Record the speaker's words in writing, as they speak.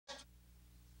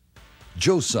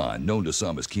Joe Son, known to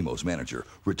some as Chemo's manager,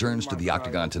 returns to the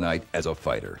octagon tonight as a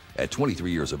fighter. At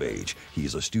 23 years of age, he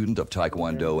is a student of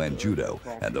Taekwondo and Judo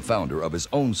and the founder of his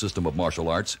own system of martial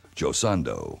arts, Joe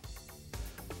Sando.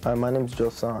 Hi, my name is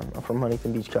Joe Son. I'm from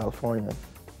Huntington Beach, California.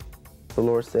 The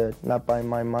Lord said, not by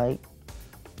my might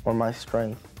or my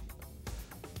strength,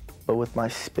 but with my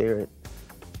spirit,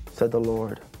 said the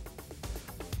Lord.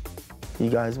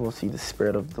 You guys will see the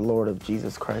Spirit of the Lord of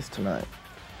Jesus Christ tonight.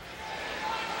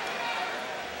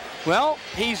 Well,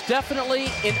 he's definitely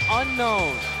an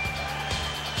unknown.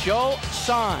 Joe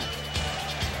Son.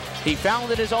 He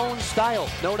founded his own style,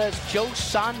 known as Joe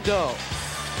Sando.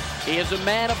 He is a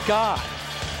man of God,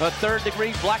 a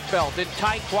third-degree black belt in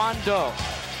Taekwondo,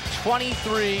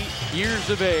 23 years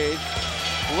of age.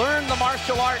 Learned the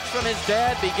martial arts from his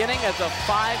dad beginning as a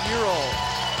 5-year-old.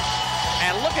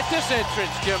 And look at this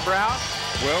entrance, Jim Brown.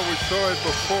 Well, we saw it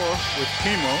before with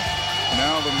Chemo.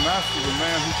 Now the master, the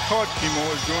man who taught Chemo,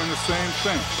 is doing the same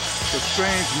thing. It's a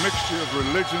strange mixture of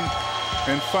religion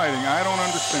and fighting. I don't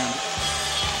understand it.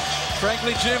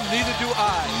 Frankly, Jim, neither do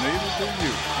I. Neither do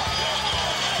you.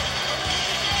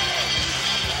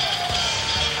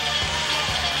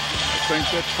 I think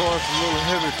that course is a little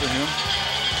heavy for him.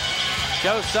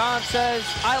 Joe Son says,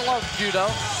 I love judo.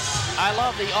 I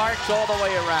love the arts all the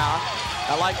way around.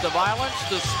 I like the violence,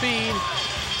 the speed,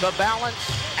 the balance,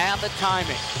 and the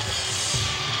timing.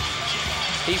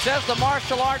 He says the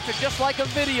martial arts are just like a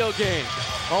video game,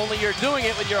 only you're doing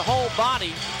it with your whole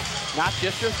body, not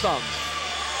just your thumbs.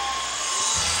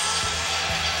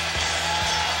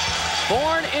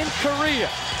 Born in Korea,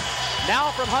 now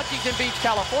from Huntington Beach,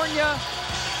 California,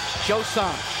 Joe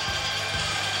Son.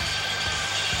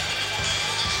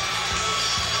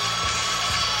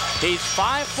 He's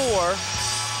 5'4",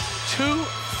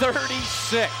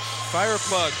 236. Fire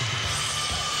plug.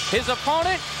 His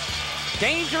opponent,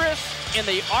 dangerous in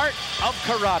the art of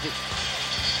karate.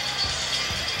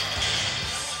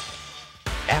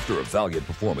 After a valiant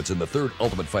performance in the 3rd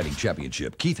Ultimate Fighting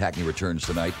Championship, Keith Hackney returns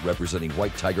tonight representing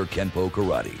White Tiger Kenpo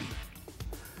Karate.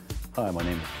 Hi, my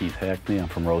name is Keith Hackney. I'm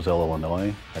from Roselle,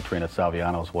 Illinois. I train at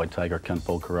Saviano's White Tiger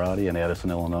Kenpo Karate in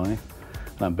Addison, Illinois.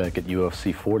 And I'm back at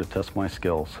UFC 4 to test my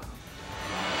skills.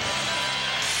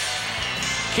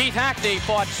 Keith Hackney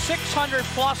fought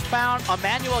 600-plus pound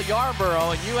Emmanuel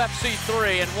Yarborough in UFC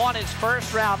 3 and won his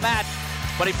first-round match,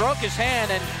 but he broke his hand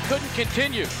and couldn't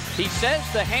continue. He says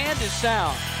the hand is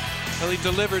sound. Well, he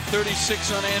delivered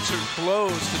 36 unanswered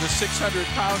blows to the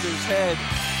 600-pounder's head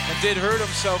and did hurt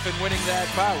himself in winning that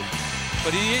bout.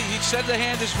 But he said the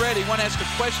hand is ready. One has to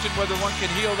question whether one can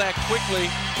heal that quickly,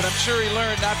 but I'm sure he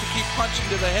learned not to keep punching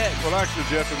to the head. Well, actually,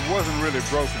 Jeff, it wasn't really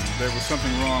broken. There was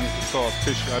something wrong with the soft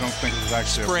tissue. I don't think it was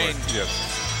actually sprained. Yes.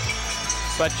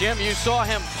 But, Jim, you saw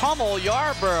him pummel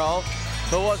Yarborough,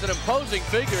 who was an imposing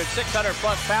figure at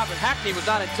 600-plus pounds, and Hackney was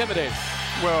not intimidated.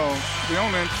 Well, the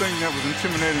only thing that was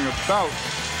intimidating about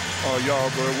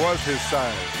Yarborough was his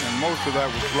size, and most of that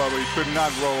was blubber. He could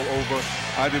not roll over.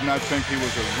 I did not think he was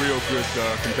a real good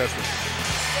contestant.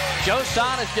 Joe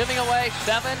Son is giving away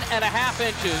 7.5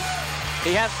 inches.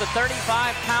 He has the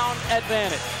 35-pound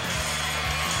advantage.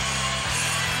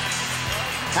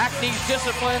 Hackney's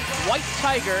discipline, White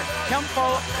Tiger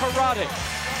Kenpo Karate.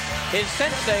 His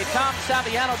sensei, Tom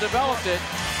Saviano, developed it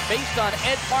based on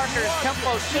Ed Parker's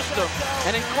Kenpo system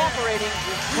and incorporating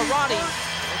karate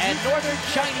and Northern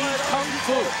Chinese Kung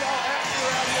Fu.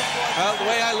 The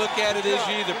way I look at it is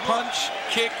you either punch,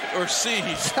 kick, or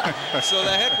seize. So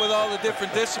the heck with all the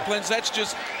different disciplines. That's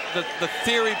just the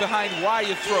theory behind why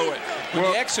you throw it. When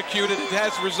you execute it, it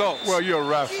has results. Well, you're a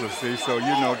wrestler, see, so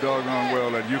you know doggone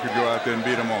well that you could go out there and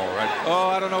beat them all, right? Oh,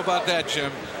 I don't know about that,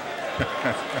 Jim.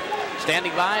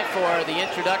 Standing by for the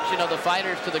introduction of the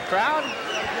fighters to the crowd.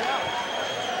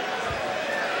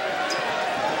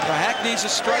 Hackney's a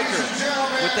striker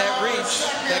with that reach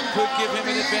that could give him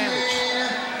an advantage.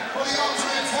 For the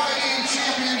Ultimate Fighting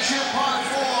Championship Part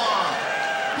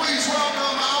 4, please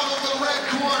welcome out of the red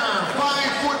corner,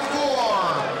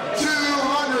 5'4",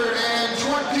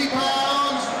 220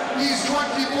 pounds. He's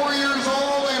 24 years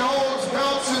old and holds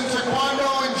belts in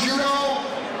Taekwondo and Judo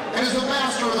and is the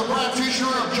master, the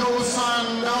practitioner of Joe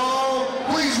Sando.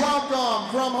 Please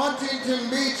welcome from Huntington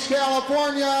Beach,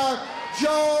 California,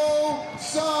 Joe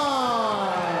Son.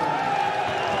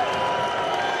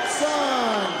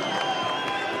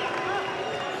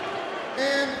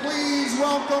 And please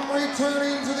welcome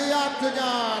returning to the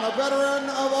octagon, a veteran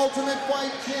of Ultimate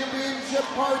Fight Championship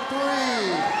Part 3,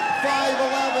 5'11",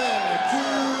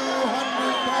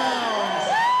 200 pounds,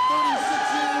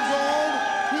 36 years old.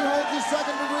 He holds a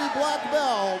second-degree black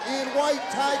belt in White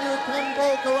Tiger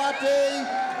Kenpo Karate.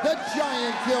 the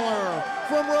Giant Killer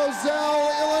from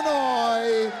Roselle,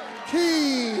 Illinois,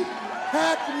 Keith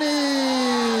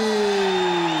Hackney.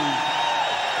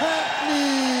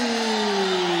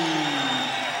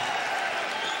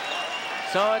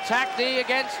 So it's Hackney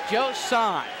against Joe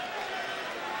Son.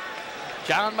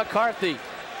 John McCarthy,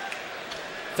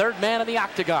 third man in the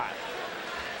octagon.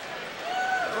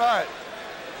 All right.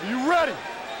 Are you ready?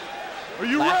 Are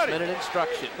you Last ready? minute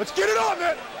instruction. Let's get it on,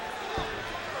 man.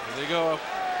 There they go.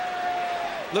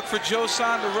 Look for Joe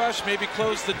Son to rush, maybe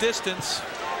close the distance.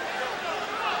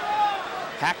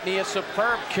 Hackney, a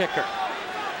superb kicker.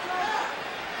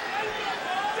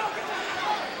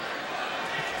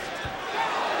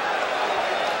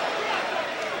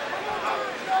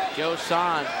 Joe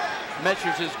Son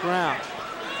measures his ground.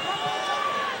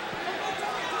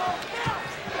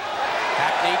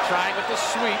 Hackney trying with the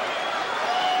sweep.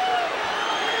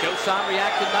 Joe Son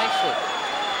reacted nicely.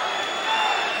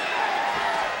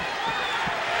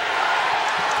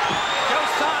 Joe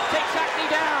Son takes Hackney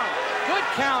down. Good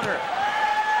counter.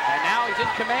 And now he's in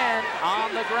command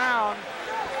on the ground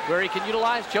where he can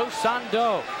utilize Joe Son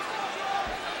Do.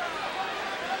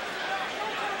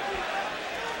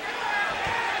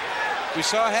 We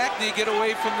saw Hackney get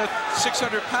away from the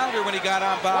 600-pounder when he got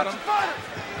on bottom.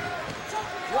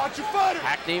 Watch your fighter.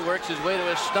 Hackney works his way to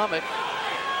his stomach.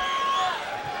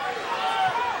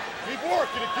 Keep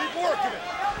working it. Keep working it.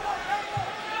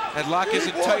 That lock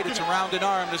isn't tight. It's around an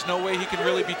arm. There's no way he can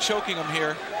really be choking him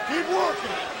here. Keep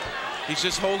working it. He's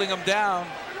just holding him down.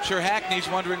 I'm sure Hackney's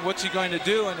wondering what's he going to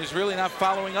do, and is really not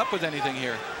following up with anything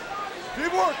here.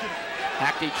 Keep working it.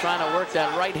 Hackney trying to work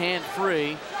that right hand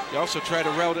free. He also tried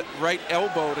a right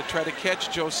elbow to try to catch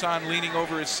Joe Son leaning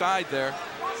over his side there.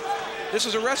 This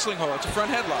is a wrestling hold. It's a front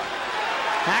headlock.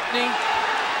 Hackney.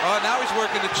 Oh, now he's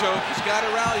working the choke. He's got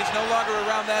around. He's no longer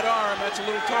around that arm. That's a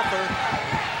little tougher.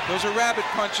 Those are rabbit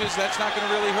punches. That's not going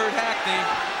to really hurt Hackney.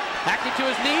 Hackney to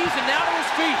his knees and now to his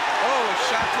feet. Oh, a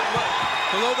shot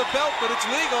below the belt, but it's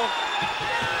legal.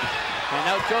 And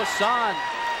now Joe Son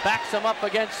backs him up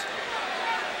against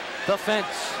the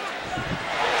fence.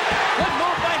 Good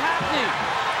move by Hackney.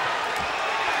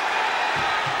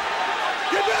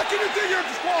 Get back in the thing, you're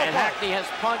disqualified. And Hackney has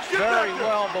punched very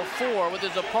well before with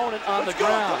his opponent on the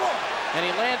ground. And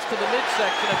he lands to the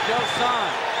midsection of Joe Son.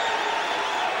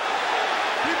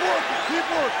 Keep working, keep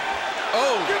working.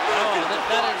 Oh,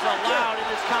 that is allowed in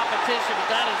this competition, but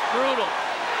that is brutal.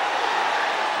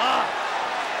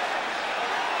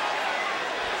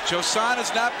 Joe Son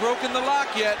has not broken the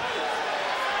lock yet.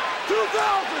 2,000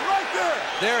 right there.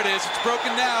 There it is. It's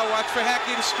broken now. Watch for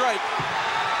Hackney to strike.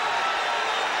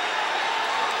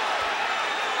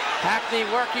 Hackney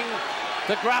working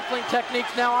the grappling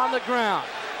techniques now on the ground.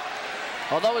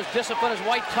 Although his discipline is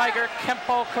White Tiger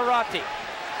Kempo Karate.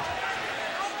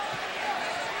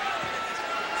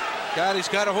 God, he's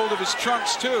got a hold of his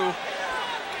trunks too.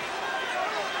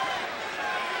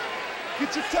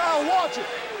 Get your towel, watch it.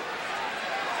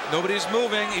 Nobody's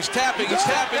moving. He's tapping, he's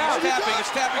tapping, he's tapping,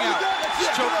 he's tapping out.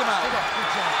 He's choked him out.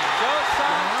 Joe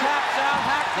Son taps out.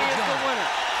 Hackney is the winner.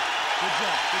 Good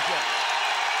job, good job.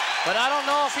 But I don't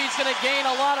know if he's going to gain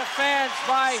a lot of fans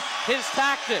by his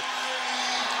tactics.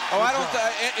 Oh, I don't.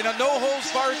 In a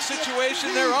no-holds-barred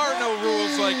situation, there are no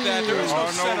rules like that. There is no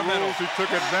sentimental. Rules. He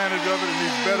took advantage of it, and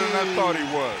he's better than I thought he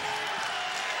was.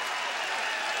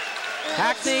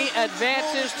 Hackney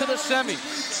advances to the semis.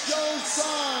 Joe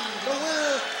Son, the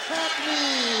winner,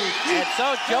 Hackney. And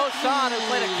so Joe Son, who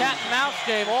played a cat-and-mouse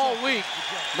game all week,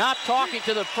 not talking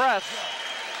to the press,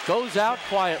 goes out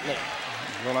quietly.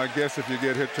 Well, I guess if you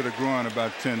get hit to the groin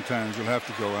about 10 times, you'll have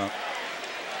to go out.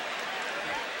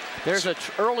 There's an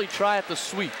early try at the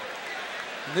sweep.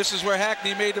 And this is where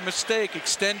Hackney made a mistake,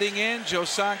 extending in. Joe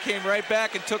Son came right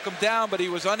back and took him down, but he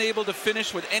was unable to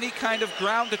finish with any kind of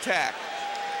ground attack.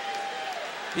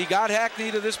 He got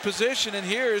Hackney to this position, and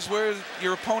here is where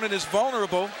your opponent is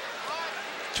vulnerable.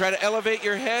 Try to elevate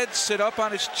your head, sit up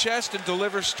on his chest, and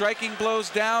deliver striking blows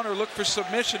down or look for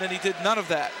submission, and he did none of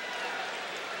that.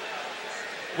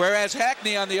 Whereas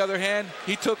Hackney, on the other hand,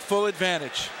 he took full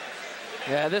advantage.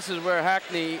 Yeah, this is where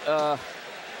Hackney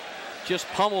just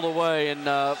pummeled away, and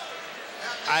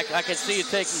I can see you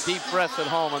taking deep breaths at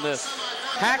home on this.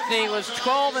 Hackney was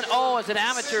 12-0 as an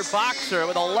amateur boxer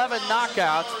with 11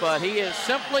 knockouts, but he is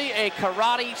simply a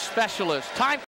karate specialist. Time